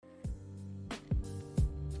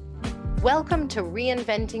Welcome to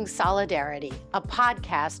Reinventing Solidarity, a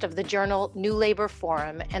podcast of the journal New Labor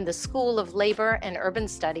Forum and the School of Labor and Urban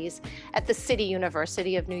Studies at the City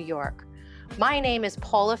University of New York. My name is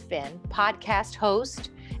Paula Finn, podcast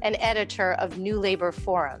host and editor of New Labor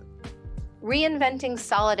Forum. Reinventing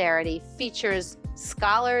Solidarity features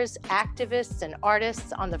scholars, activists, and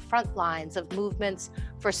artists on the front lines of movements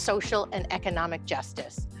for social and economic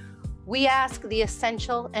justice. We ask the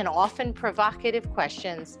essential and often provocative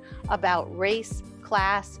questions about race,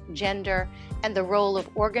 class, gender, and the role of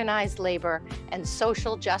organized labor and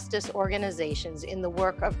social justice organizations in the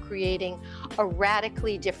work of creating a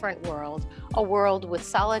radically different world, a world with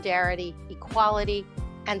solidarity, equality,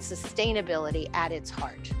 and sustainability at its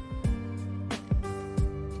heart.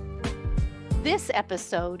 This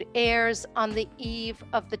episode airs on the eve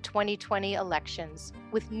of the 2020 elections,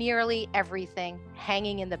 with nearly everything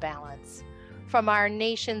hanging in the balance, from our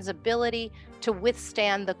nation's ability to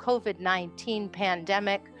withstand the COVID-19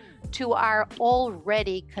 pandemic to our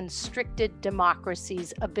already constricted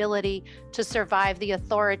democracy's ability to survive the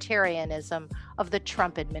authoritarianism of the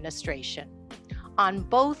Trump administration. On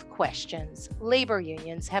both questions, labor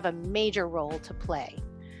unions have a major role to play.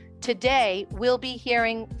 Today, we'll be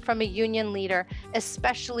hearing from a union leader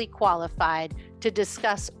especially qualified to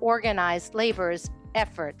discuss organized labor's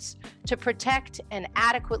efforts to protect and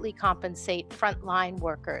adequately compensate frontline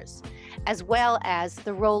workers, as well as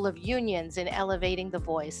the role of unions in elevating the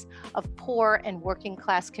voice of poor and working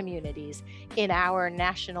class communities in our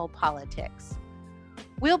national politics.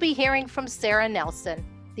 We'll be hearing from Sarah Nelson,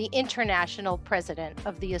 the international president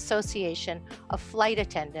of the Association of Flight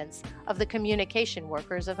Attendants of the Communication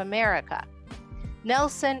Workers of America.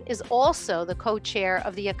 Nelson is also the co-chair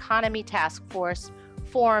of the Economy Task Force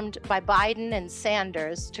formed by Biden and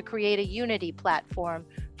Sanders to create a unity platform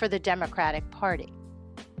for the Democratic Party.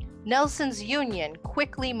 Nelson's union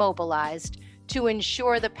quickly mobilized to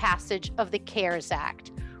ensure the passage of the CARES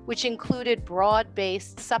Act, which included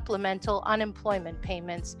broad-based supplemental unemployment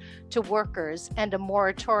payments to workers and a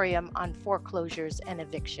moratorium on foreclosures and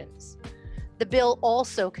evictions. The bill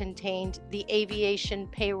also contained the Aviation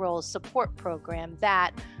Payroll Support Program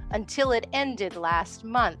that, until it ended last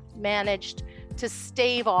month, managed to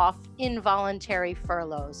stave off involuntary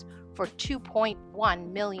furloughs for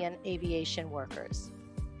 2.1 million aviation workers.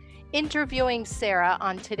 Interviewing Sarah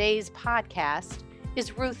on today's podcast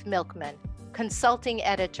is Ruth Milkman, consulting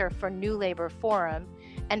editor for New Labor Forum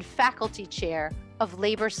and faculty chair of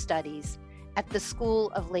labor studies at the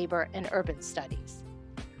School of Labor and Urban Studies.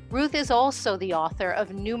 Ruth is also the author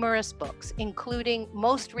of numerous books, including,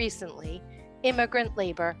 most recently, Immigrant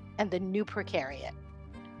Labor and the New Precariat.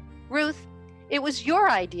 Ruth, it was your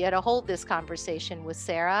idea to hold this conversation with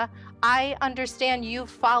Sarah. I understand you've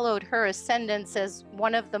followed her ascendance as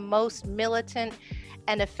one of the most militant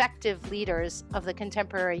and effective leaders of the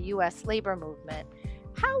contemporary U.S. labor movement.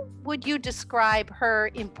 How would you describe her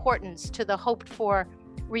importance to the hoped-for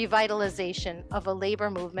revitalization of a labor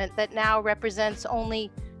movement that now represents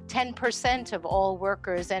only 10% of all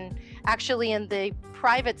workers, and actually in the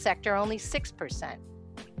private sector, only 6%?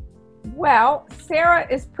 Well, Sarah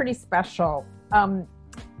is pretty special.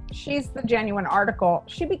 She's the genuine article.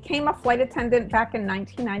 She became a flight attendant back in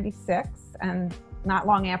 1996, and not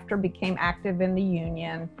long after became active in the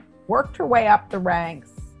union, worked her way up the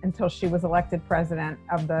ranks until she was elected president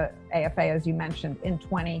of the AFA, as you mentioned, in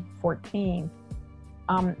 2014.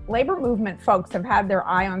 Labor movement folks have had their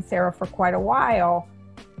eye on Sarah for quite a while,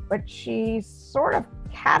 but she sort of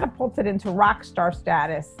catapulted into rock star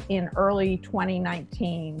status in early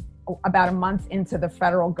 2019, about a month into the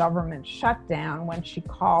federal government shutdown, when she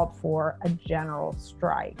called for a general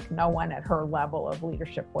strike. No one at her level of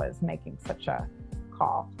leadership was making such a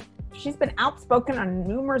call. She's been outspoken on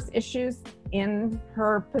numerous issues in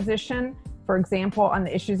her position. For example, on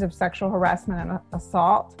the issues of sexual harassment and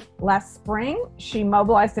assault. Last spring, she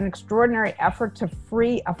mobilized an extraordinary effort to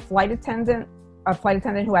free a flight attendant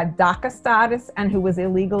who had DACA status and who was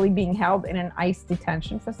illegally being held in an ICE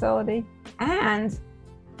detention facility. And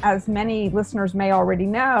as many listeners may already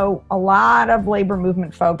know, a lot of labor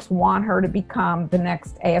movement folks want her to become the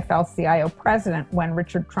next AFL-CIO president when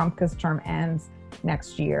Richard Trumka's term ends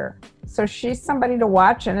next year. So she's somebody to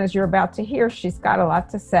watch, and as you're about to hear, she's got a lot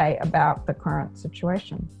to say about the current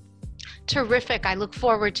situation. Terrific. I look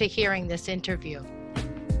forward to hearing this interview.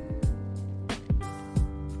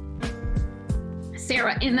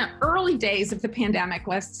 Sarah, in the early days of the pandemic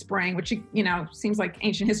last spring, which, seems like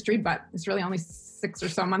ancient history, but it's really only 6 or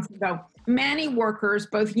so months ago, many workers,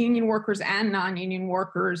 both union workers and non-union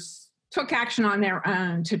workers, took action on their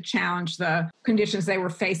own to challenge the conditions they were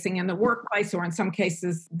facing in the workplace, or in some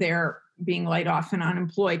cases, they're being laid off and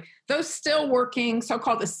unemployed. Those still working,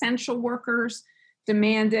 so-called essential workers,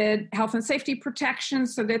 demanded health and safety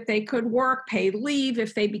protections so that they could work, pay leave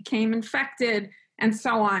if they became infected, and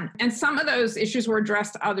so on. And some of those issues were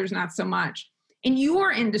addressed, others not so much. In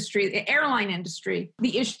your industry, the airline industry,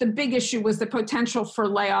 the big issue was the potential for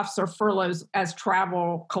layoffs or furloughs as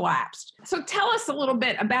travel collapsed. So tell us a little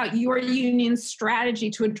bit about your union's strategy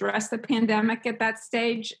to address the pandemic at that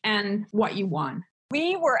stage and what you won.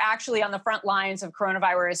 We were actually on the front lines of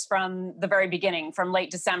coronavirus from the very beginning, from late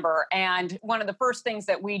December. And one of the first things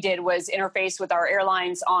that we did was interface with our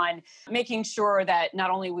airlines on making sure that not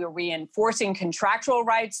only were we enforcing contractual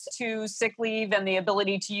rights to sick leave and the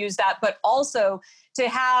ability to use that, but also to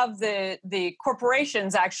have the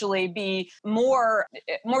corporations actually be more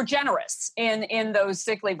generous in those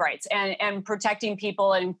sick leave rights and protecting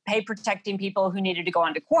people and protecting people who needed to go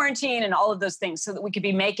onto quarantine and all of those things, so that we could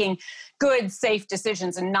be making good, safe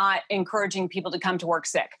decisions and not encouraging people to come to work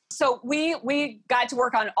sick. So we got to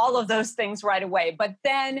work on all of those things right away. But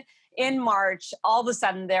then in March, all of a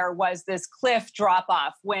sudden there was this cliff drop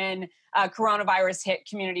off when coronavirus hit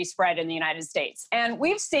community spread in the United States. And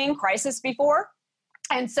we've seen crisis before.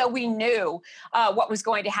 And so we knew what was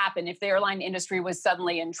going to happen if the airline industry was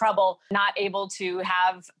suddenly in trouble, not able to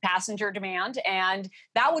have passenger demand, and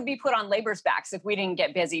that would be put on labor's backs if we didn't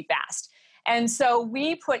get busy fast. And so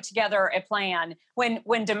we put together a plan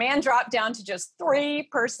when demand dropped down to just 3%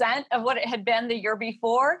 of what it had been the year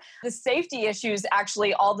before. The safety issues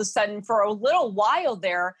actually all of a sudden for a little while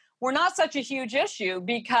there were not such a huge issue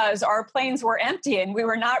because our planes were empty and we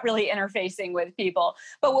were not really interfacing with people.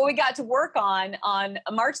 But what we got to work on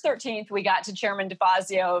March 13th, we got to Chairman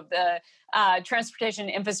DeFazio of the Transportation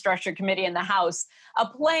Infrastructure Committee in the House, a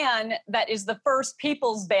plan that is the first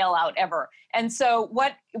people's bailout ever. And so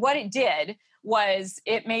what it did was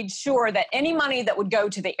it made sure that any money that would go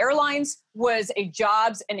to the airlines was a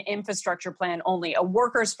jobs and infrastructure plan only, a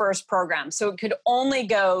workers first program. So it could only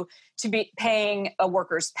go to be paying a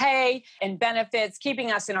worker's pay and benefits,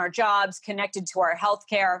 keeping us in our jobs, connected to our health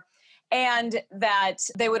care. And that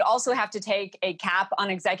they would also have to take a cap on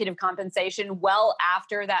executive compensation well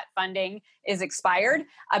after that funding is expired,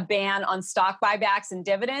 a ban on stock buybacks and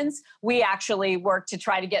dividends. We actually worked to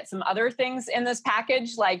try to get some other things in this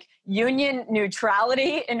package, like union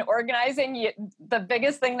neutrality in organizing. The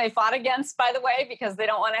biggest thing they fought against, by the way, because they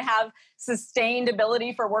don't want to have sustained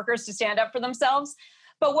ability for workers to stand up for themselves.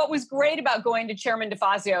 But what was great about going to Chairman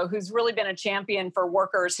DeFazio, who's really been a champion for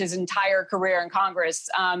workers his entire career in Congress,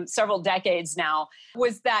 several decades now,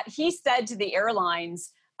 was that he said to the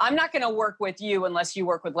airlines, I'm not going to work with you unless you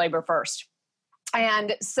work with labor first.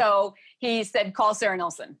 And so he said, call Sarah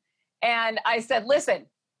Nilsson. And I said, listen,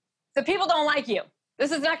 the people don't like you.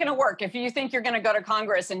 This is not going to work if you think you're going to go to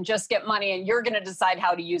Congress and just get money and you're going to decide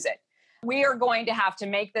how to use it. We are going to have to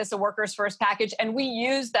make this a workers' first package. And we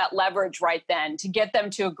used that leverage right then to get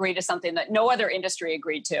them to agree to something that no other industry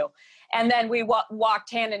agreed to. And then we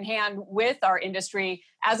walked hand in hand with our industry.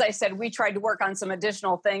 As I said, we tried to work on some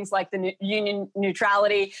additional things like the union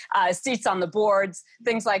neutrality, seats on the boards,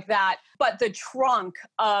 things like that. But the trunk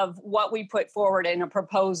of what we put forward in a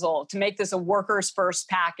proposal to make this a workers' first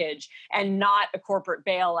package and not a corporate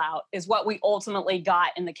bailout is what we ultimately got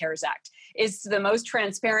in the CARES Act. It's the most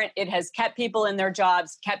transparent. It has kept people in their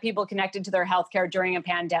jobs, kept people connected to their healthcare during a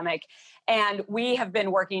pandemic. And we have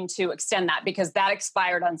been working to extend that because that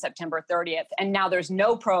expired on September 30th. And now there's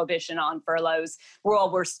no prohibition on furloughs.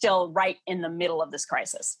 We're still right in the middle of this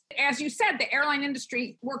crisis. As you said, the airline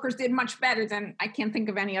industry workers did much better than I can't think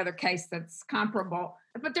of any other case that's comparable.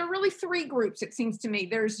 But there are really three groups, it seems to me.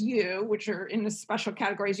 There's you, which are in the special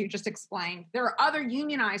categories you just explained. There are other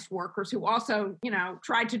unionized workers who also,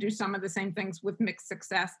 tried to do some of the same things with mixed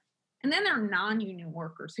success. And then there are non-union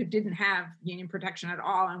workers who didn't have union protection at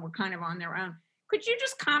all and were kind of on their own. Could you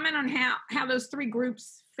just comment on how those three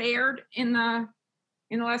groups fared in the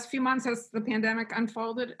last few months as the pandemic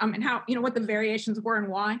unfolded? And how, what the variations were and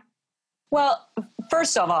why? Well,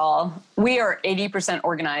 first of all, we are 80%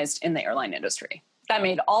 organized in the airline industry. That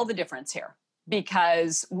made all the difference here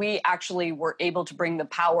because we actually were able to bring the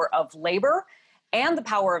power of labor and the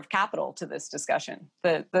power of capital to this discussion.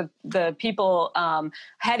 The people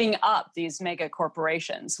heading up these mega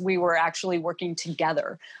corporations, we were actually working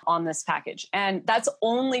together on this package. And that's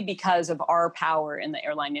only because of our power in the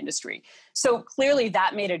airline industry. So clearly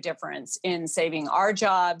that made a difference in saving our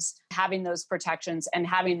jobs, having those protections, and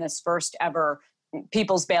having this first ever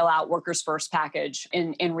people's bailout workers first package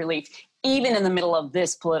in relief, even in the middle of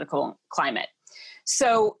this political climate.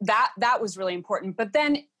 So that was really important. But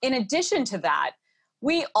then in addition to that,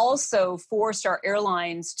 we also forced our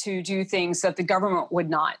airlines to do things that the government would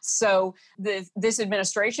not. So this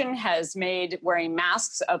administration has made wearing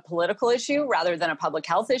masks a political issue rather than a public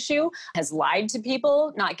health issue, has lied to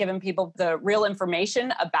people, not given people the real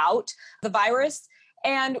information about the virus.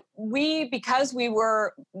 And because we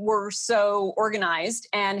were so organized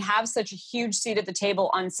and have such a huge seat at the table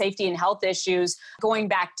on safety and health issues going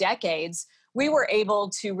back decades, we were able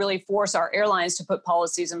to really force our airlines to put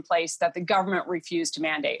policies in place that the government refused to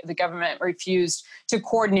mandate. The government refused to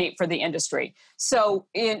coordinate for the industry. So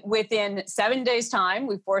within 7 days' time,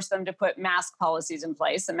 we forced them to put mask policies in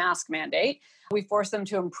place, a mask mandate. We forced them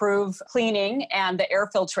to improve cleaning and the air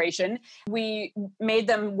filtration. We made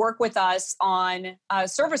them work with us on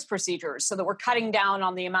service procedures so that we're cutting down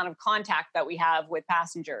on the amount of contact that we have with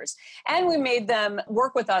passengers. And we made them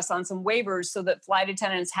work with us on some waivers so that flight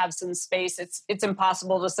attendants have some space. It's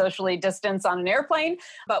impossible to socially distance on an airplane,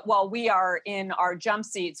 but while we are in our jump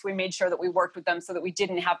seats, we made sure that we worked with them so that we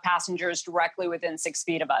didn't have passengers directly within 6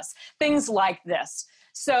 feet of us. Things like this.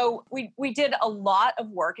 So we did a lot of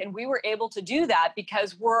work, and we were able to do that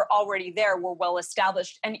because we're already there. We're well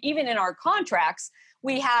established. And even in our contracts,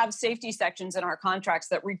 we have safety sections in our contracts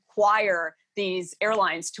that require these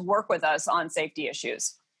airlines to work with us on safety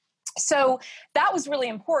issues. So that was really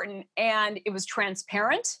important, and it was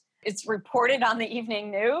transparent. It's reported on the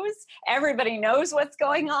evening news. Everybody knows what's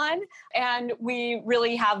going on, and we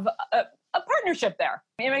really have a partnership there.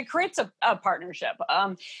 I mean, it creates a partnership.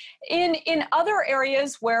 In other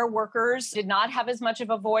areas where workers did not have as much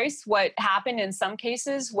of a voice, what happened in some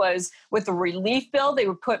cases was with the relief bill, they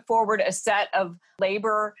would put forward a set of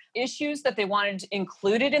labor issues that they wanted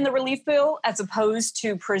included in the relief bill, as opposed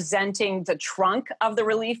to presenting the trunk of the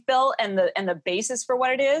relief bill and the basis for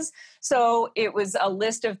what it is. So it was a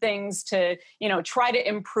list of things to, try to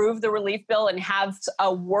improve the relief bill and have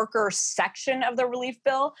a worker section of the relief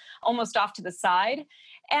bill almost off to the side.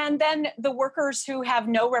 And then the workers who have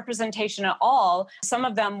no representation at all, some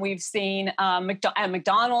of them we've seen at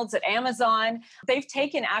McDonald's, at Amazon, they've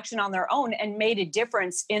taken action on their own and made a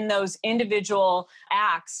difference in those individual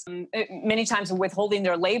acts, many times withholding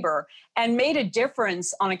their labor, and made a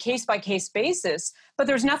difference on a case-by-case basis, but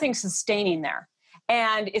there's nothing sustaining there.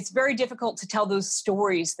 And it's very difficult to tell those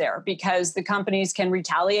stories there because the companies can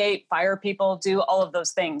retaliate, fire people, do all of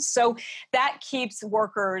those things. So that keeps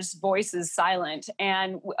workers' voices silent.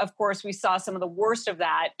 And of course, we saw some of the worst of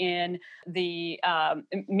that in the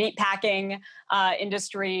meatpacking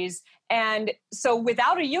industries. And so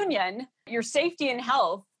without a union, your safety and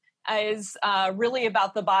health is really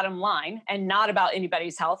about the bottom line and not about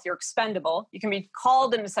anybody's health. You're expendable. You can be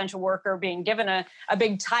called an essential worker, being given a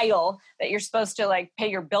big title that you're supposed to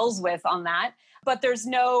pay your bills with on that. But there's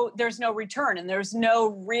no return, and there's no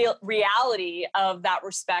real reality of that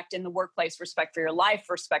respect in the workplace, respect for your life,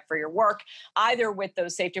 respect for your work, either with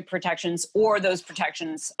those safety protections or those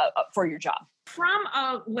protections for your job. From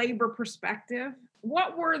a labor perspective,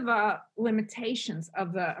 what were the limitations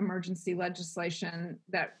of the emergency legislation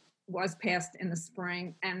that was passed in the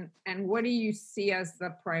spring, and what do you see as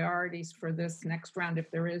the priorities for this next round, if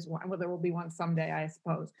there is one? Well, there will be one someday, I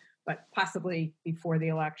suppose, but possibly before the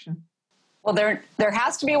election. Well, there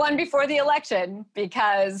has to be one before the election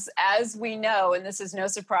because, as we know, and this is no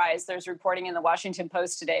surprise, there's reporting in the Washington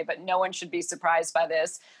Post today, but no one should be surprised by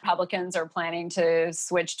this. Republicans are planning to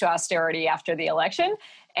switch to austerity after the election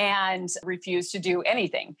and refuse to do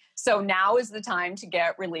anything. So now is the time to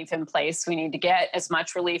get relief in place. We need to get as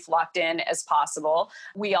much relief locked in as possible.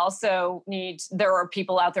 We also there are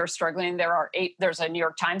people out there struggling. There's a New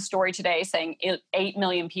York Times story today saying 8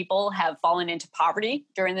 million people have fallen into poverty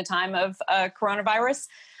during the time of coronavirus.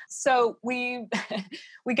 So we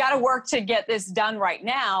got to work to get this done right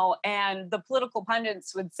now. And the political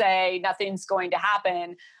pundits would say nothing's going to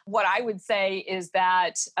happen. What I would say is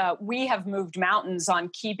that we have moved mountains on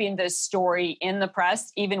keeping this story in the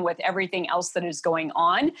press, even with everything else that is going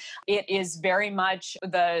on. It is very much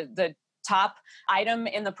the top item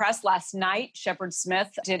in the press. Last night, Shepard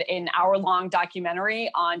Smith did an hour-long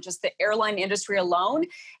documentary on just the airline industry alone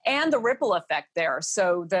and the ripple effect there.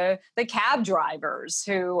 So the cab drivers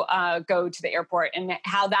who go to the airport and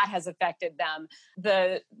how that has affected them,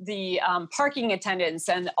 the parking attendants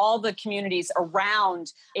and all the communities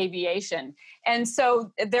around aviation. And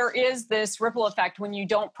so there is this ripple effect. When you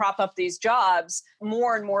don't prop up these jobs,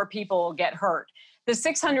 more and more people get hurt. The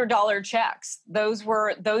 $600 checks,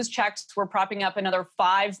 those checks were propping up another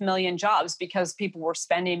 5 million jobs because people were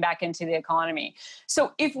spending back into the economy.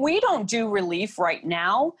 So if we don't do relief right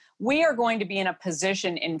now, we are going to be in a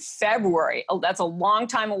position in February, that's a long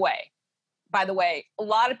time away, by the way, a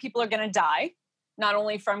lot of people are going to die, not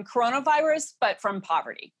only from coronavirus, but from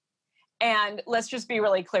poverty. And let's just be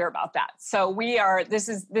really clear about that. So this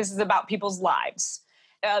is about people's lives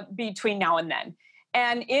between now and then.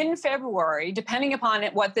 And in February, depending upon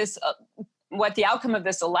what the outcome of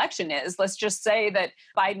this election is, let's just say that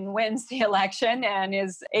Biden wins the election and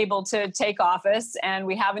is able to take office, and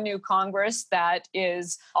we have a new Congress that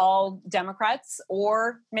is all Democrats,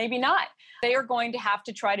 or maybe not. They are going to have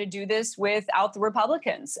to try to do this without the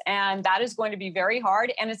Republicans. And that is going to be very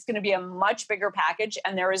hard. And it's going to be a much bigger package.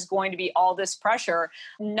 And there is going to be all this pressure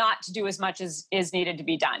not to do as much as is needed to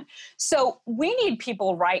be done. So we need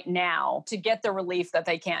people right now to get the relief that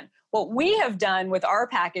they can. What we have done with our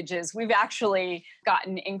packages, we've actually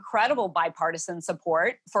gotten incredible bipartisan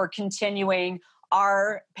support for continuing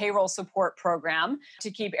our payroll support program to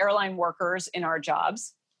keep airline workers in our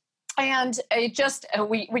jobs. And it just,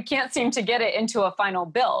 we can't seem to get it into a final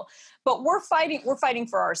bill. But we're fighting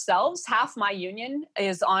for ourselves. Half my union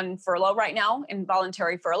is on furlough right now,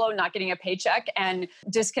 involuntary furlough, not getting a paycheck, and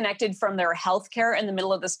disconnected from their health care in the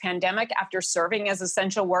middle of this pandemic after serving as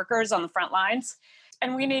essential workers on the front lines.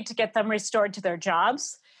 And we need to get them restored to their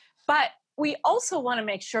jobs. But we also want to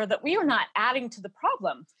make sure that we are not adding to the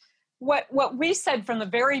problem. What we said from the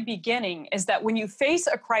very beginning is that when you face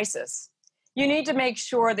a crisis, you need to make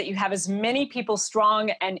sure that you have as many people strong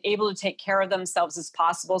and able to take care of themselves as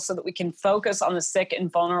possible so that we can focus on the sick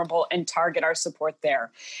and vulnerable and target our support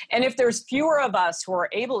there. And if there's fewer of us who are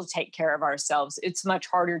able to take care of ourselves, it's much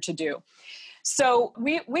harder to do. So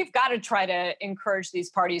we've got to try to encourage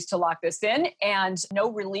these parties to lock this in, and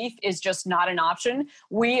no relief is just not an option.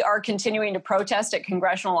 We are continuing to protest at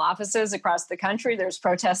congressional offices across the country. There's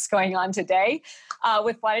protests going on today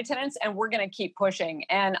with flight attendants, and we're going to keep pushing.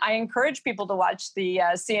 And I encourage people to watch the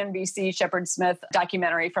CNBC Shepard Smith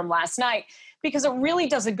documentary from last night, because it really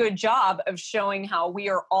does a good job of showing how we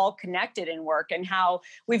are all connected in work and how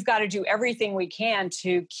we've got to do everything we can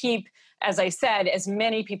to keep, as I said, as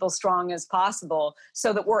many people strong as possible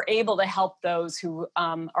so that we're able to help those who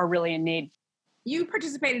are really in need. You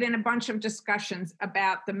participated in a bunch of discussions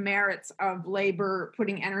about the merits of labor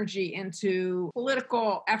putting energy into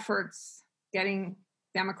political efforts, getting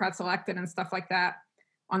Democrats elected and stuff like that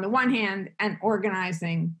on the one hand, and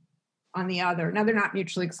organizing on the other. Now, they're not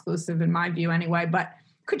mutually exclusive in my view anyway, but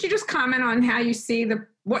could you just comment on how you see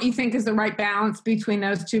what you think is the right balance between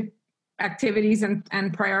those two activities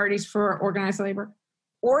and priorities for organized labor?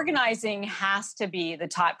 Organizing has to be the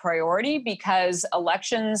top priority because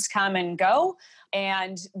elections come and go.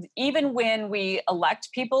 And even when we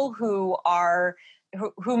elect people who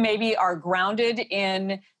maybe are grounded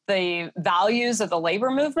in the values of the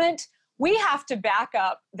labor movement, we have to back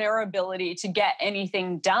up their ability to get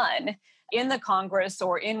anything done in the Congress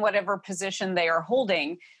or in whatever position they are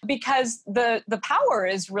holding, because the power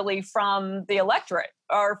is really from the electorate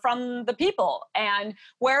or from the people. And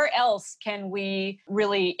where else can we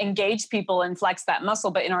really engage people and flex that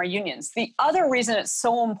muscle but in our unions? The other reason it's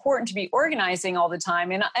so important to be organizing all the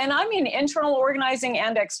time, and I mean internal organizing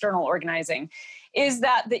and external organizing, is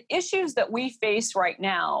that the issues that we face right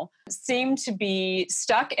now seem to be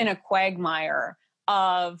stuck in a quagmire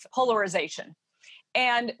of polarization.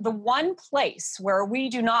 And the one place where we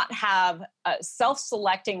do not have a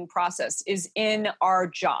self-selecting process is in our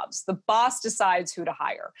jobs. The boss decides who to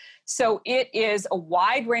hire. So it is a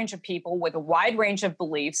wide range of people with a wide range of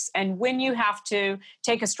beliefs. And when you have to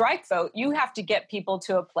take a strike vote, you have to get people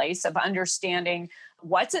to a place of understanding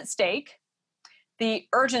what's at stake, the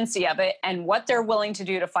urgency of it, and what they're willing to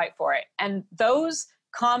do to fight for it. And those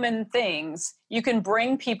common things, you can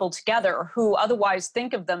bring people together who otherwise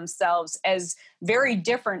think of themselves as very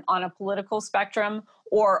different on a political spectrum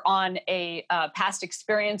or on a past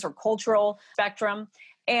experience or cultural spectrum.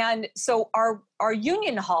 And so our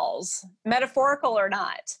union halls, metaphorical or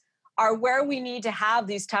not, are where we need to have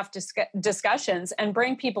these tough discussions and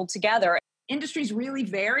bring people together. Industries really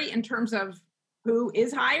vary in terms of who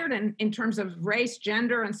is hired and in terms of race,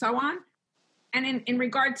 gender, and so on. And in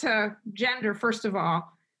regard to gender, first of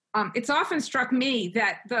all, it's often struck me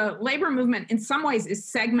that the labor movement in some ways is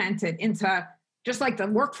segmented into, just like the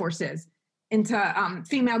workforce is, into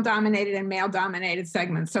female-dominated and male-dominated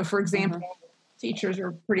segments. So, for example, teachers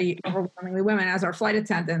are pretty overwhelmingly women, as are flight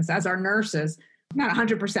attendants, as are nurses. Not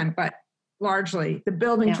 100%, but largely. The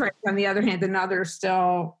building trade, on the other hand, another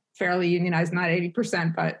still fairly unionized, not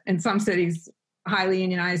 80%, but in some cities, highly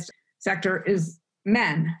unionized sector is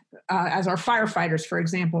men, as are firefighters, for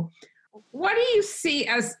example. What do you see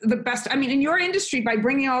as the best? I mean, in your industry, by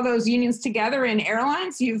bringing all those unions together in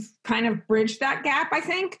airlines, you've kind of bridged that gap, I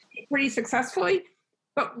think, pretty successfully.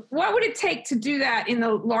 But what would it take to do that in the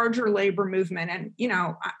larger labor movement? And,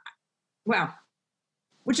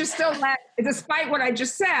 which is still led, despite what I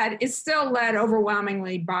just said, is still led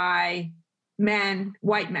overwhelmingly by men,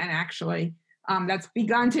 white men, actually. That's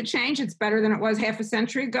begun to change. It's better than it was half a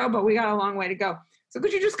century ago, but we got a long way to go. So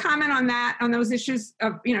could you just comment on that, on those issues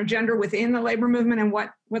of, gender within the labor movement and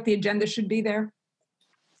what the agenda should be there?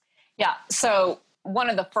 Yeah. So one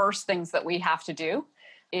of the first things that we have to do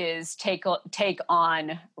is take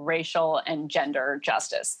on racial and gender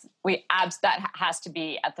justice. That has to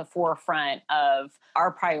be at the forefront of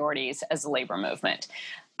our priorities as a labor movement.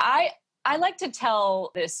 I like to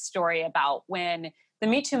tell this story about when the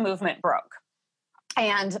Me Too movement broke.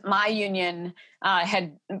 And my union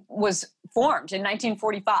was formed in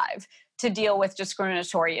 1945 to deal with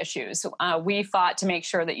discriminatory issues. We fought to make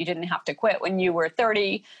sure that you didn't have to quit when you were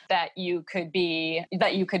 30, that you could be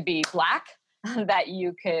Black, that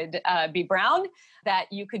you could be brown, that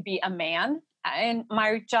you could be a man in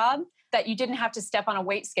my job, that you didn't have to step on a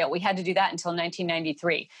weight scale. We had to do that until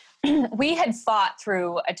 1993. We had fought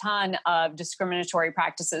through a ton of discriminatory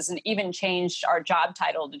practices and even changed our job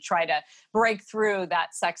title to try to break through that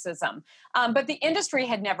sexism. But the industry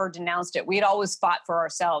had never denounced it. We had always fought for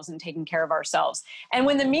ourselves and taken care of ourselves. And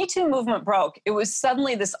when the Me Too movement broke, it was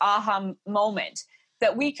suddenly this aha moment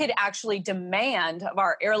that we could actually demand of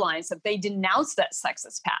our airlines that they denounce that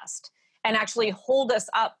sexist past and actually hold us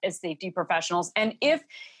up as safety professionals. And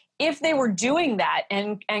if they were doing that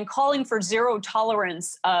and calling for zero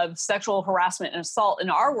tolerance of sexual harassment and assault in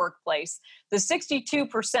our workplace, the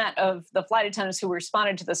 62% of the flight attendants who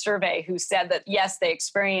responded to the survey who said that, yes, they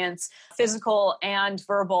experience physical and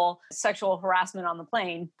verbal sexual harassment on the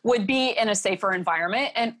plane would be in a safer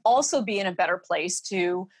environment and also be in a better place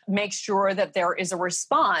to make sure that there is a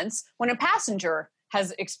response when a passenger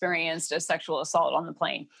has experienced a sexual assault on the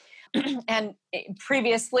plane. And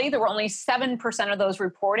previously, there were only 7% of those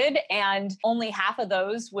reported, and only half of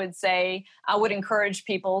those would say, would encourage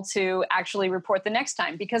people to actually report the next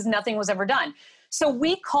time because nothing was ever done. So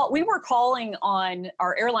we were calling on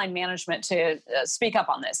our airline management to speak up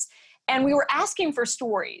on this. And we were asking for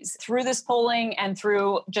stories through this polling and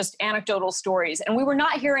through just anecdotal stories. And we were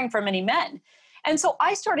not hearing from any men. And so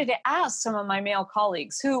I started to ask some of my male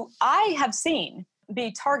colleagues who I have seen be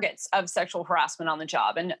targets of sexual harassment on the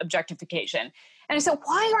job and objectification. And I said,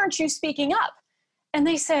 why aren't you speaking up? And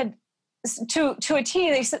they said, to a T,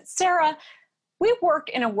 they said, Sarah, we work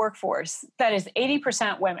in a workforce that is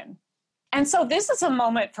 80% women. And so this is a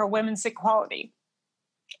moment for women's equality.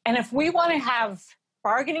 And if we want to have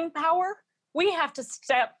bargaining power, we have to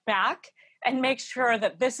step back and make sure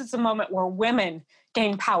that this is a moment where women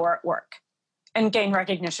gain power at work and gain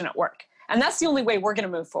recognition at work. And that's the only way we're going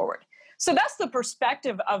to move forward. So that's the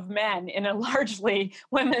perspective of men in a largely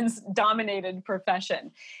women's dominated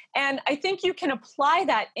profession. And I think you can apply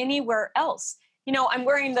that anywhere else. I'm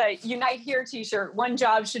wearing the Unite Here t-shirt, one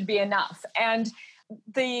job should be enough. And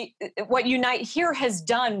what Unite Here has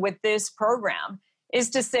done with this program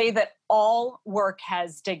is to say that all work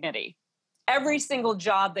has dignity. Every single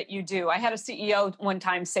job that you do. I had a CEO one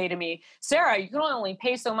time say to me, Sarah, you can only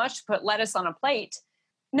pay so much to put lettuce on a plate.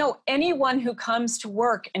 No, anyone who comes to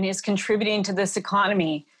work and is contributing to this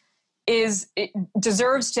economy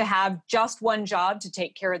deserves to have just one job to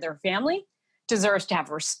take care of their family, deserves to have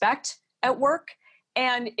respect at work.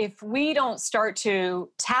 And if we don't start to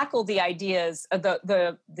tackle the ideas of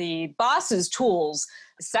the boss's tools,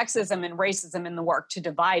 sexism and racism in the work to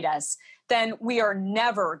divide us, then we are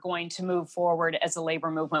never going to move forward as a labor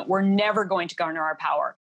movement. We're never going to garner our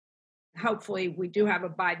power. Hopefully we do have a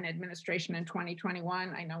Biden administration in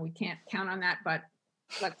 2021. I know we can't count on that, but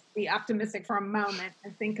let's be optimistic for a moment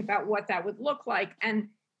and think about what that would look like. And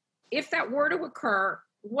if that were to occur,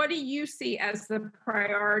 what do you see as the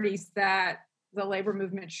priorities that the labor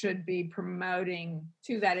movement should be promoting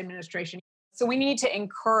to that administration? So we need to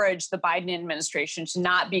encourage the Biden administration to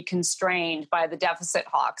not be constrained by the deficit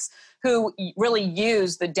hawks who really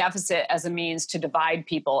use the deficit as a means to divide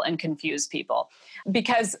people and confuse people.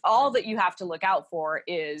 Because all that you have to look out for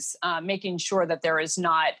is making sure that there is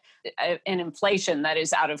not an inflation that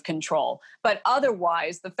is out of control. But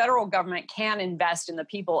otherwise, the federal government can invest in the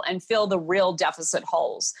people and fill the real deficit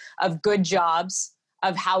holes of good jobs,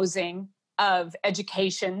 of housing, of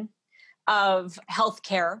education, of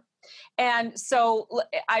healthcare. And so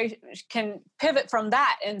I can pivot from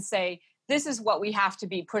that and say, this is what we have to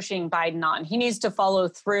be pushing Biden on. He needs to follow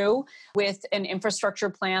through with an infrastructure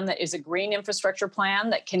plan that is a green infrastructure plan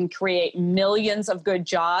that can create millions of good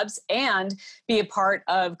jobs and be a part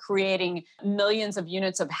of creating millions of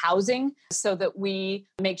units of housing so that we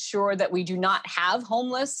make sure that we do not have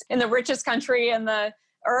homeless in the richest country in the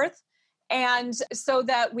earth. And so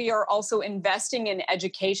that we are also investing in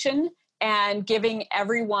education and giving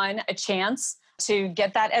everyone a chance to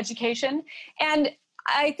get that education. And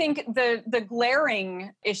I think the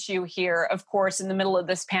glaring issue here, of course, in the middle of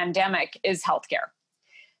this pandemic is healthcare.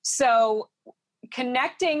 So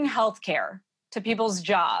connecting healthcare to people's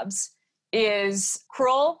jobs is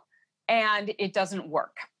cruel and it doesn't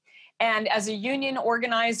work. And as a union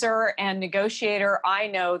organizer and negotiator, I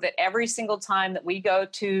know that every single time that we go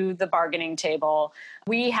to the bargaining table,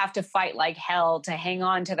 we have to fight like hell to hang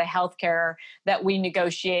on to the healthcare that we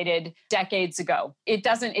negotiated decades ago. It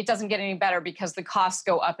doesn't get any better because the costs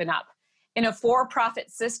go up and up. In a for-profit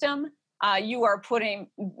system, you are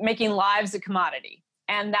making lives a commodity.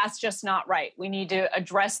 And that's just not right. We need to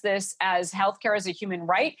address this as healthcare as a human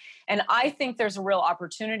right. And I think there's a real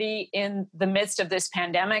opportunity in the midst of this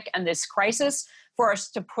pandemic and this crisis for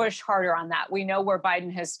us to push harder on that. We know where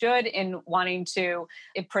Biden has stood in wanting to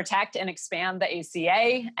protect and expand the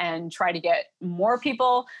ACA and try to get more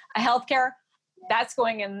people healthcare. That's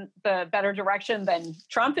going in the better direction than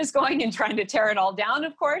Trump is going in trying to tear it all down,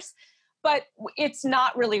 of course. But it's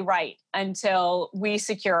not really right until we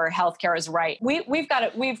secure healthcare as right. We've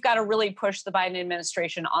got to really push the Biden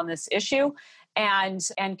administration on this issue and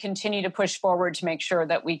continue to push forward to make sure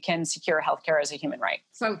that we can secure healthcare as a human right.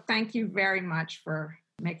 So thank you very much for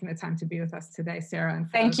making the time to be with us today, Sarah. And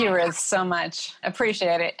thank you, Ruth, so much.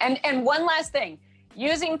 Appreciate it. And one last thing,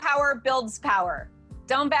 using power builds power.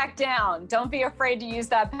 Don't back down. Don't be afraid to use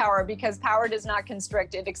that power because power does not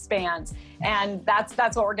constrict, it expands. And that's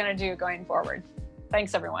what we're going to do going forward.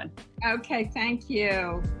 Thanks, everyone. Okay, thank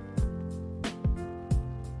you.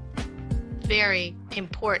 Very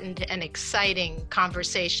important and exciting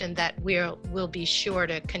conversation that we'll be sure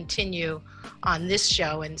to continue on this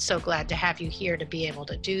show, and so glad to have you here to be able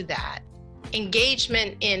to do that.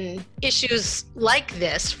 Engagement in issues like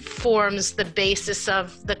this forms the basis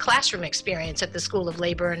of the classroom experience at the School of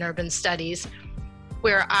Labor and Urban Studies,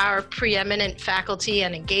 where our preeminent faculty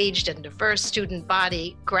and engaged and diverse student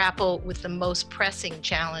body grapple with the most pressing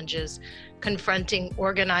challenges confronting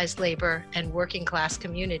organized labor and working class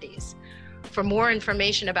communities. For more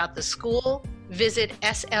information about the school, visit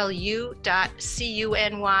slu.cuny.edu.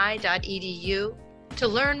 To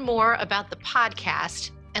learn more about the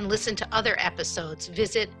podcast and listen to other episodes,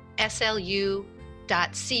 visit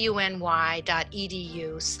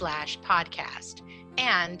slu.cuny.edu/podcast.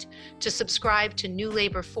 And to subscribe to New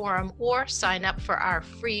Labor Forum or sign up for our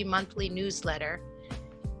free monthly newsletter,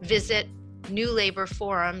 visit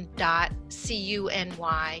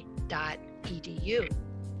newlaborforum.cuny.edu.